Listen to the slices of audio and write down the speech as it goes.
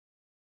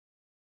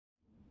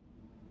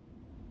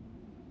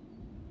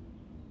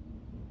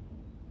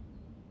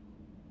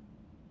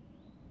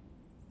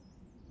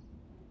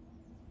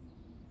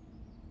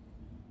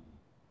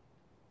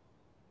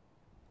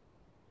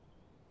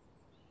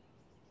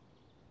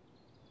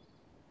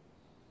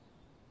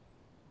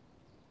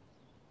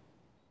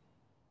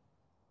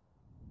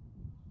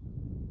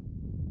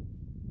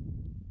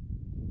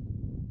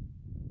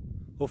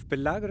Of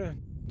Pellagra,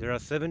 there are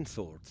 7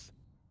 sorts.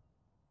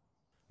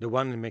 The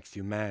one that makes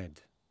you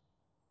mad.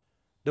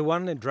 The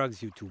one that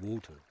drags you to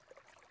water.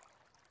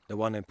 The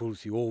one that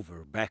pulls you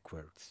over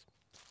backwards.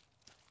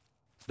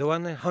 The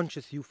one that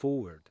hunches you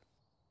forward.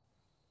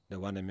 The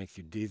one that makes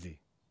you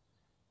dizzy.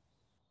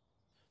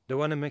 The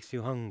one that makes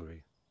you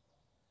hungry.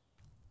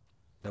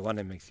 The one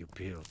that makes you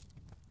peel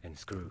and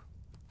screw.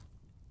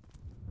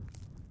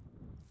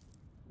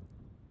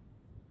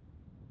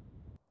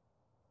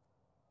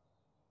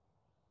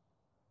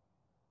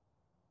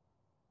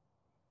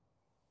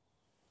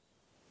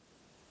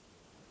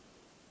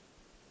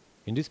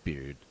 In this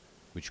period,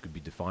 which could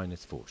be defined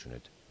as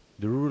fortunate,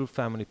 the rural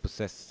family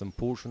possessed some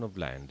portion of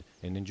land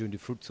and enjoyed the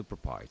fruits of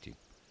propriety,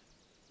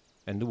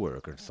 and the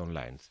workers on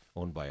lands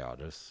owned by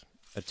others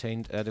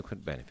attained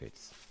adequate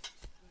benefits,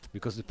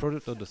 because the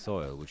product of the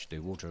soil which they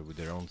watered with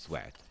their own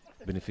sweat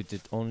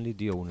benefited only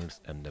the owners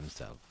and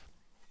themselves.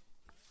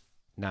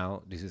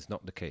 Now this is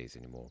not the case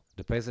anymore.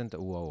 The peasant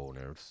who are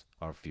owners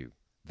are few,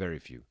 very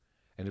few,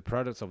 and the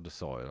products of the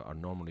soil are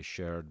normally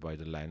shared by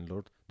the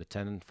landlord, the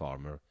tenant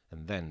farmer,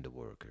 and then the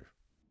worker.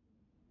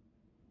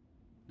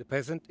 The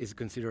peasant is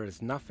considered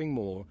as nothing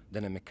more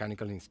than a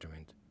mechanical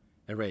instrument,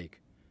 a rake,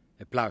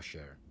 a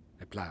plowshare,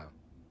 a plough.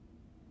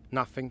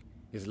 Nothing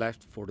is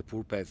left for the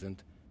poor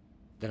peasant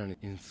than an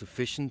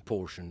insufficient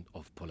portion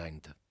of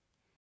polenta.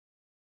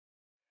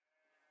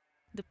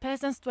 The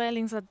peasants'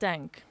 dwellings are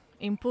dank,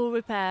 in poor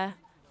repair,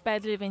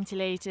 badly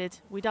ventilated,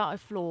 without a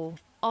floor,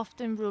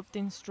 often roofed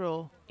in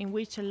straw, in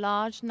which a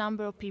large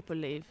number of people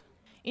live.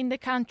 In the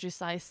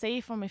countryside,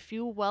 save from a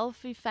few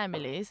wealthy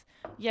families,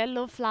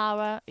 yellow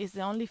flour is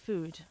the only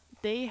food.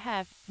 They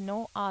have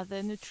no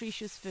other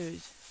nutritious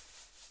food.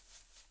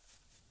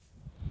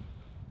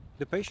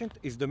 The patient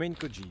is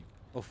Domenico G.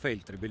 of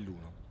Feltre,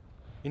 Belluno.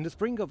 In the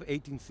spring of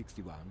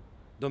 1861,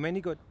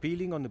 Domenico had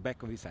peeling on the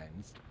back of his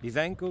hands, his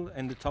ankle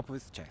and the top of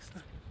his chest.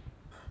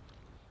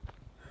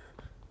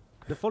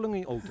 The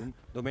following autumn,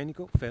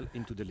 Domenico fell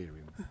into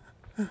delirium.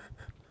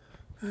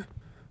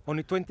 On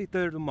the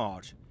 23rd of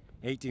March,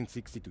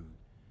 1862,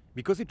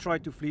 because he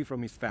tried to flee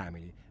from his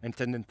family and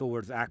tended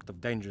towards acts of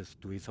dangerous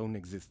to his own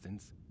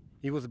existence,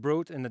 he was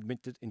brought and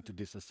admitted into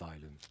this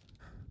asylum.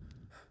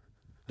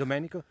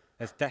 Domenico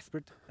has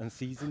desperate,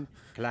 unceasing,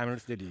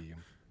 clamorous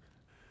delirium.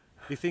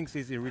 He thinks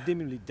he is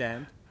irredeemably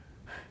damned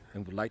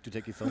and would like to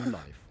take his own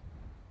life.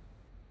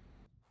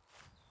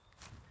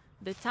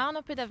 The town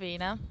of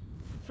Pedavena,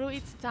 through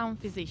its town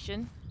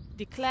physician,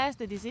 declares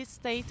the diseased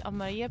state of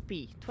Maria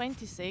P.,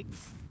 26.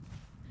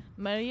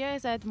 Maria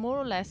has had more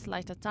or less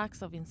light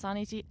attacks of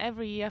insanity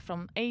every year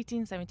from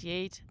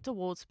 1878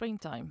 towards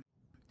springtime.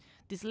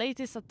 This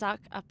latest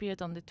attack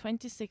appeared on the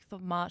 26th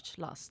of March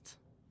last.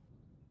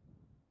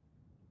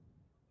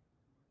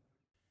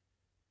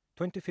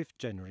 25th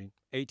January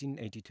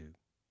 1882.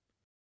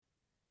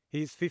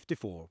 He is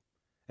 54,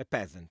 a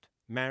peasant,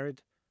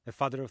 married, a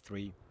father of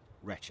 3,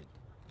 wretched.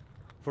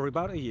 For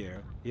about a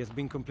year he has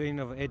been complaining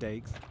of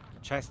headaches,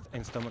 chest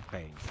and stomach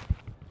pains.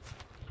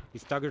 He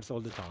staggers all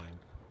the time,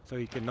 so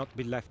he cannot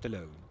be left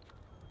alone.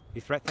 He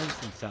threatens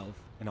himself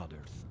and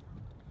others.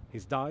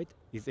 His diet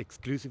is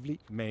exclusively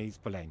maize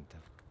polenta.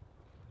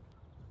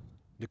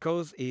 The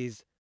cause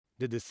is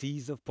the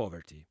disease of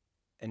poverty,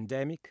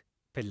 endemic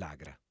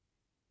Pellagra.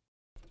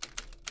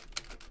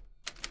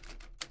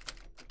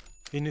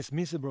 In his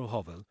miserable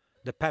hovel,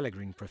 the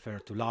Pellegrin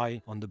prefers to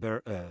lie on the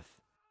bare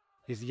earth.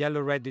 His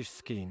yellow-reddish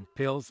skin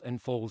peels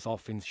and falls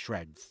off in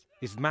shreds.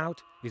 His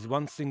mouth is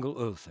one single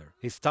ulcer,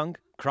 his tongue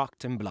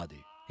cracked and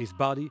bloody. His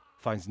body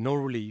finds no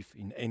relief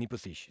in any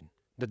position.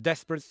 The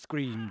desperate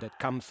scream that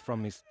comes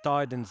from his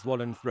tired and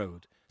swollen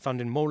throat,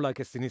 sounding more like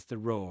a sinister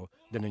roar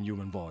than a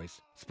human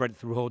voice, spread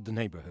throughout the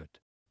neighborhood.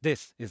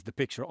 This is the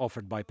picture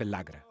offered by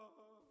Pellagra.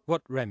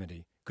 What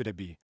remedy could there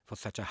be for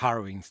such a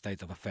harrowing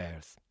state of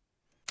affairs?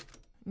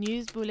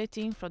 News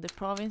bulletin from the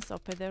province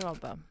of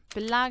Pederoba.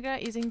 Pellagra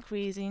is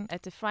increasing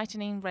at a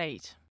frightening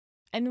rate.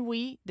 And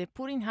we, the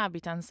poor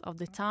inhabitants of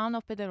the town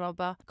of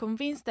Pederoba,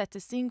 convinced that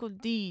a single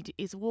deed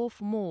is worth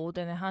more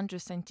than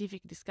 100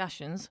 scientific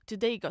discussions,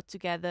 today got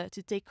together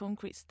to take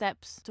concrete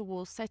steps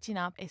towards setting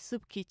up a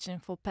soup kitchen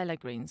for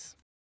Pellegrins.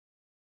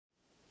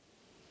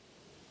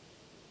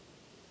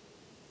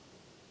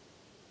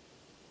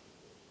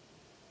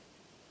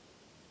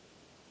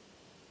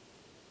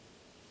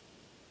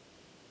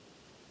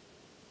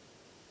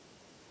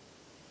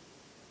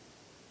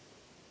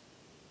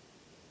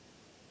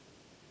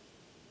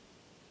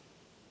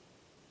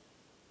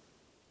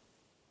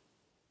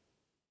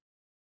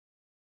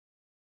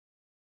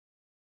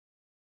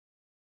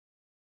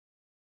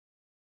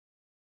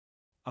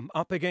 I'm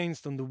up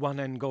against, on the one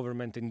hand,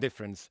 government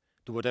indifference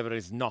to whatever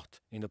is not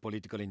in the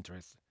political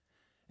interest,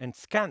 and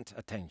scant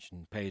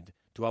attention paid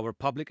to our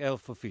public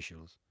health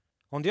officials.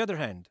 On the other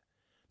hand,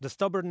 the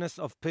stubbornness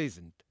of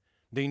peasant,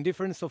 the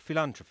indifference of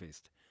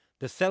philanthropists,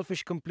 the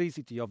selfish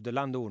complicity of the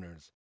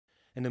landowners,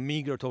 and the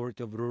meagre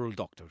authority of rural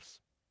doctors.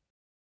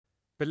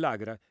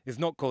 Pellagra is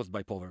not caused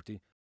by poverty,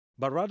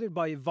 but rather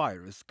by a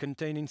virus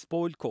containing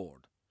spoiled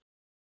cord.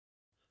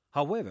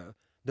 However,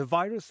 the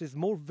virus is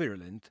more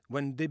virulent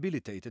when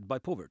debilitated by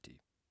poverty.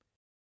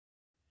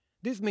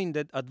 This means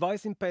that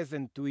advising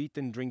peasants to eat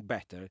and drink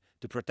better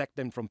to protect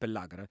them from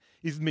pellagra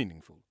is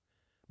meaningful,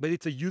 but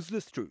it's a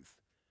useless truth,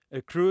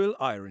 a cruel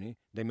irony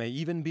that may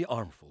even be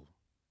harmful.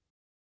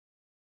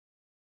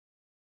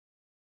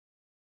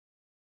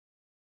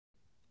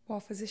 While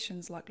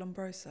physicians like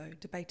Lombroso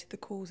debated the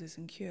causes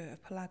and cure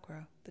of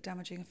pellagra, the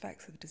damaging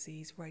effects of the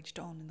disease raged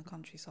on in the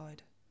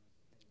countryside.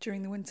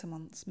 During the winter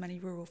months, many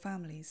rural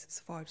families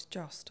survived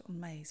just on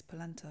maize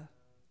polenta.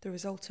 The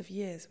result of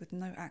years with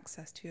no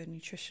access to a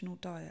nutritional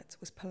diet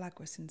was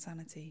pellagrous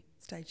insanity,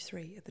 stage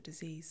 3 of the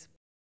disease.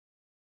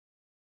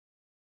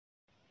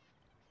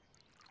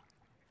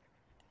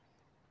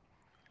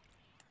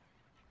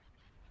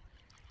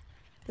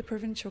 The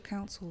provincial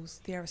councils,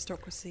 the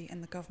aristocracy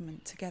and the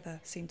government together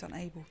seemed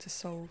unable to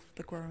solve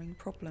the growing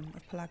problem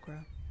of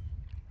pellagra.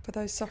 For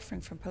those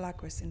suffering from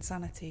pellagrous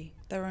insanity,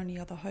 their only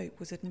other hope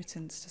was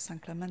admittance to San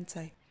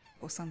Clemente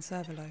or San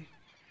Servolo,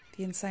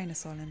 the insane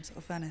asylums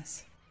of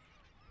Venice.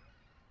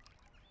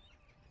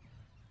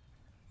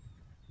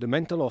 The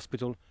mental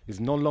hospital is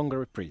no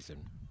longer a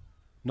prison,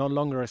 no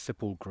longer a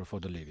sepulchre for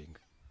the living.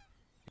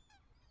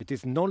 It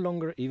is no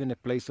longer even a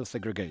place of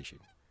segregation,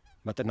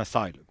 but an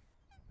asylum,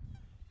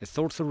 a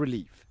source of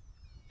relief,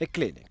 a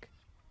clinic.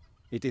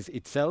 It is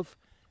itself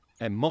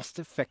a most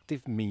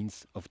effective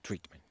means of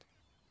treatment.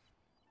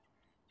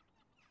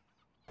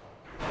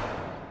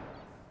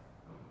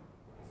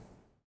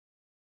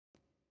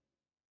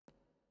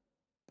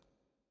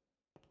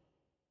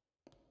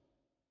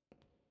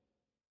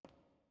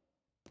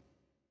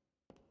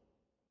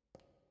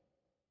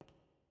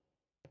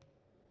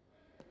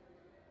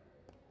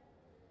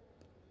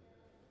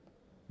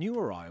 New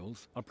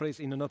arrivals are placed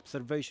in an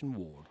observation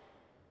ward,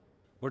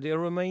 where they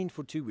remain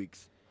for 2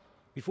 weeks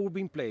before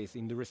being placed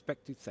in the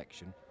respective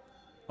section,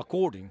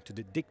 according to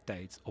the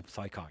dictates of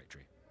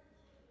psychiatry.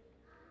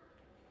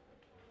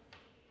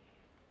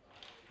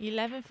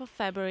 11th of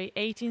February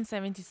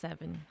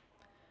 1877.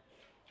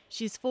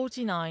 She's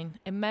 49,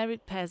 a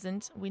married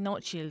peasant with no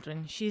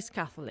children. She's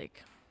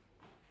Catholic.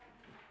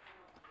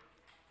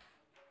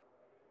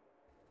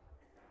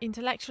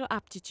 Intellectual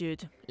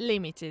aptitude,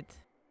 limited.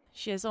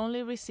 She has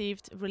only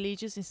received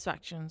religious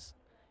instructions.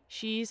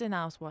 She is an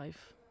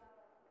housewife.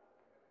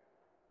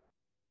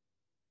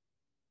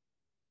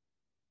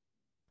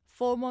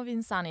 Form of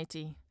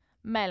insanity,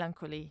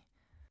 melancholy,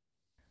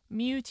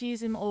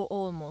 mutism or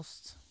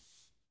almost,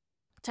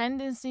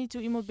 tendency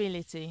to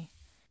immobility,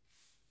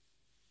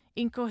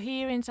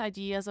 incoherent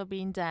ideas of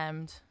being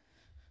damned,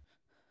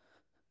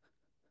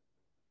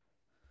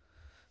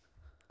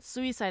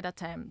 suicide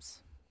attempts.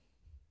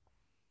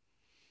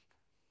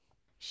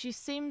 She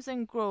seems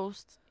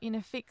engrossed in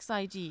a fixed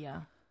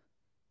idea.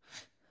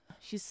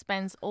 She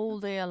spends all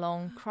day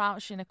long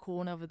crouched in a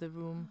corner of the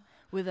room,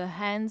 with her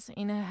hands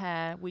in her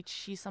hair, which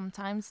she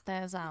sometimes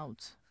tears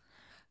out.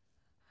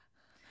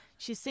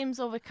 She seems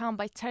overcome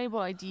by terrible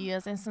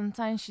ideas, and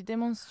sometimes she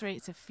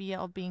demonstrates a fear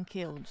of being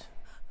killed.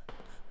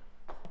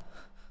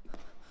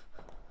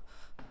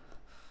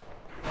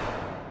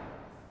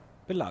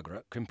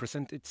 Pellagra can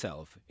present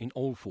itself in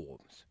all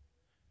forms,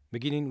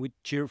 beginning with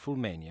cheerful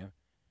mania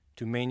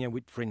to mania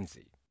with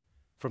frenzy,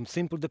 from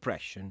simple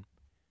depression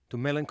to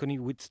melancholy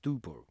with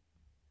stupor,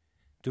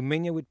 to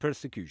mania with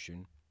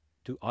persecution,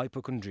 to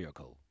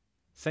hypochondriacal,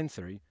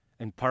 sensory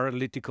and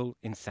paralytical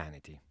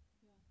insanity.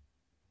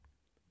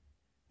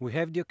 We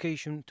have the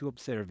occasion to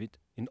observe it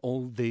in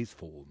all these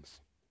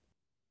forms.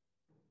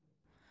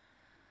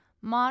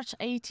 March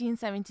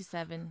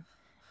 1877.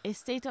 A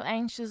state of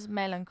anxious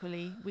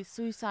melancholy with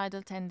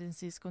suicidal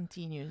tendencies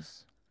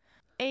continues.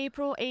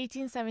 April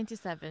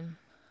 1877.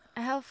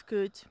 A health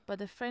good, but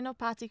the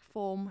phrenopathic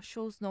form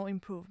shows no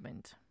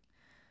improvement.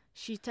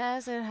 She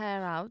tears her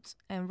hair out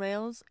and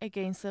rails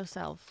against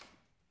herself.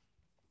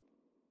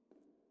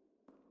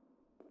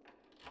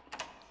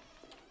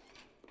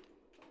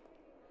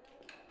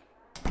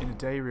 In a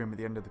day room at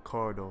the end of the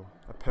corridor,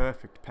 a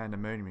perfect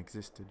pandemonium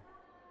existed.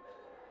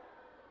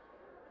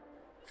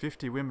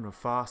 50 women were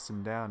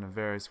fastened down in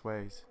various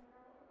ways.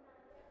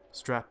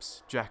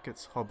 Straps,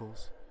 jackets,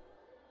 hobbles,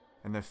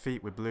 and their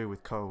feet were blue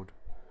with cold.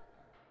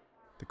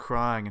 The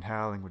crying and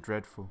howling were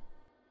dreadful.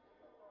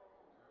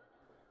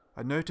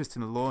 I noticed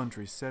in the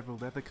laundry several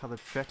leather-coloured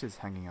fetters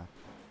hanging up,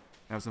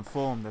 and I was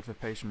informed that if a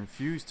patient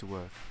refused to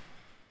work,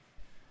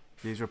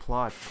 these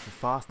replied for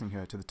fastening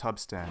her to the tub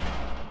stand.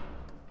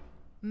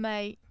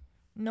 May,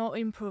 no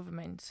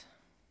improvement.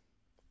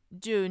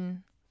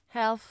 June,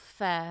 health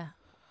fair.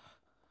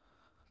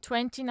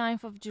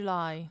 29th of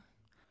July.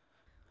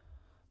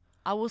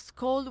 I was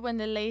cold when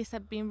the lace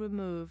had been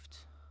removed.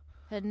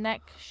 Her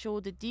neck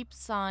showed the deep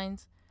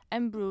signs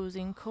and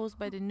bruising caused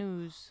by the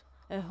news.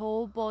 Her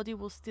whole body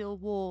was still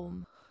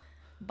warm.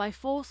 By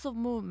force of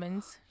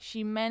movements,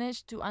 she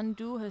managed to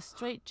undo her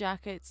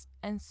straitjackets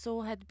and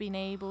so had been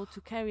able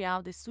to carry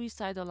out the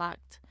suicidal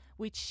act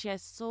which she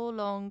has so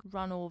long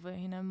run over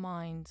in her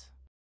mind.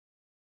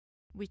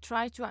 We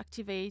tried to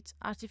activate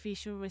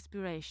artificial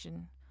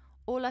respiration.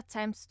 all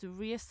attempts to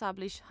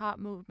re-establish heart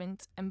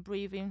movement and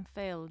breathing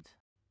failed.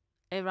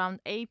 Around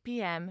 8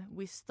 p.m.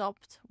 we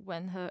stopped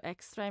when her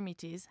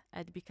extremities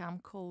had become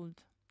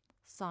cold.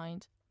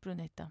 Signed,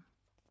 Brunetta.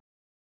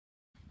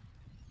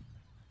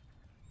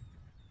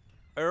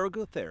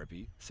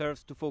 Ergotherapy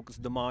serves to focus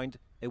the mind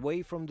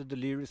away from the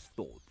delirious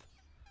thought.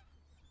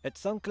 At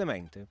San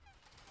Clemente,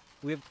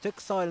 we have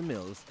textile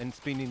mills and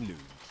spinning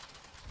looms.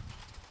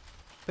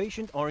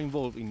 Patients are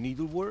involved in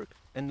needlework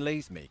and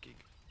lace making,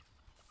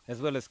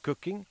 as well as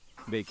cooking,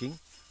 baking,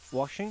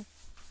 washing,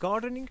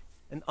 gardening,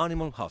 and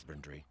animal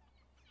husbandry.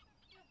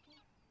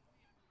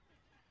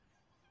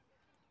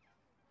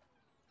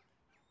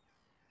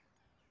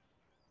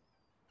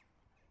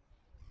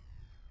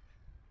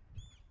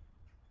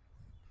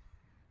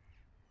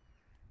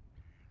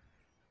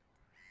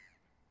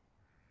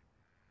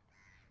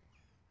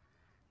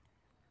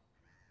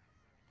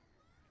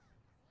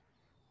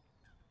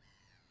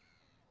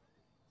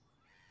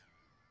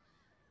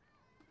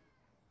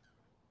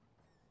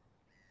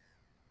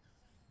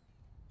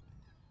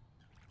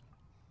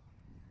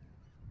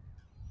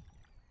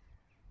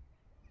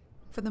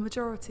 For the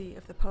majority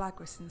of the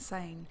Pellagris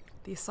insane,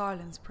 the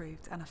asylums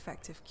proved an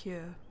effective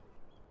cure.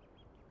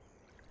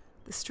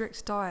 The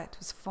strict diet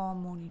was far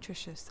more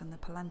nutritious than the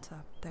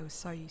polenta they were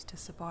so used to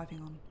surviving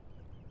on.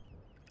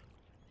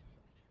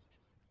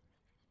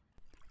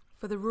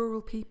 For the rural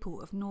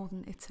people of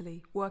northern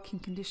Italy, working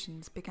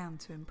conditions began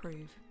to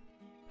improve,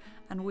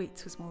 and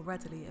wheat was more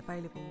readily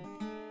available.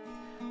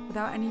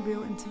 Without any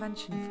real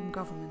intervention from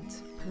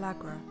government,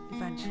 Pellagra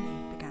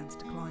eventually began to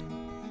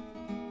decline.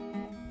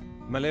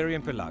 Malaria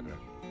and Pellagra,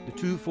 the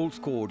twofold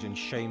scourge and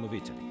shame of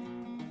Italy.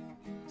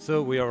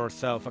 So we are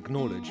ourselves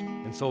acknowledged,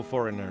 and so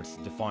foreigners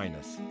define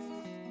us.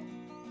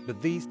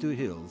 But these two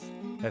hills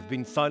have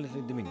been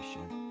silently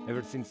diminishing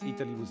ever since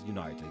Italy was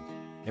united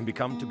and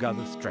become to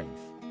gather strength.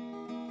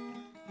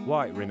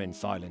 Why remain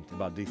silent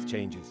about these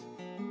changes?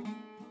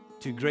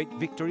 Two great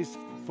victories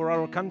for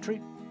our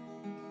country?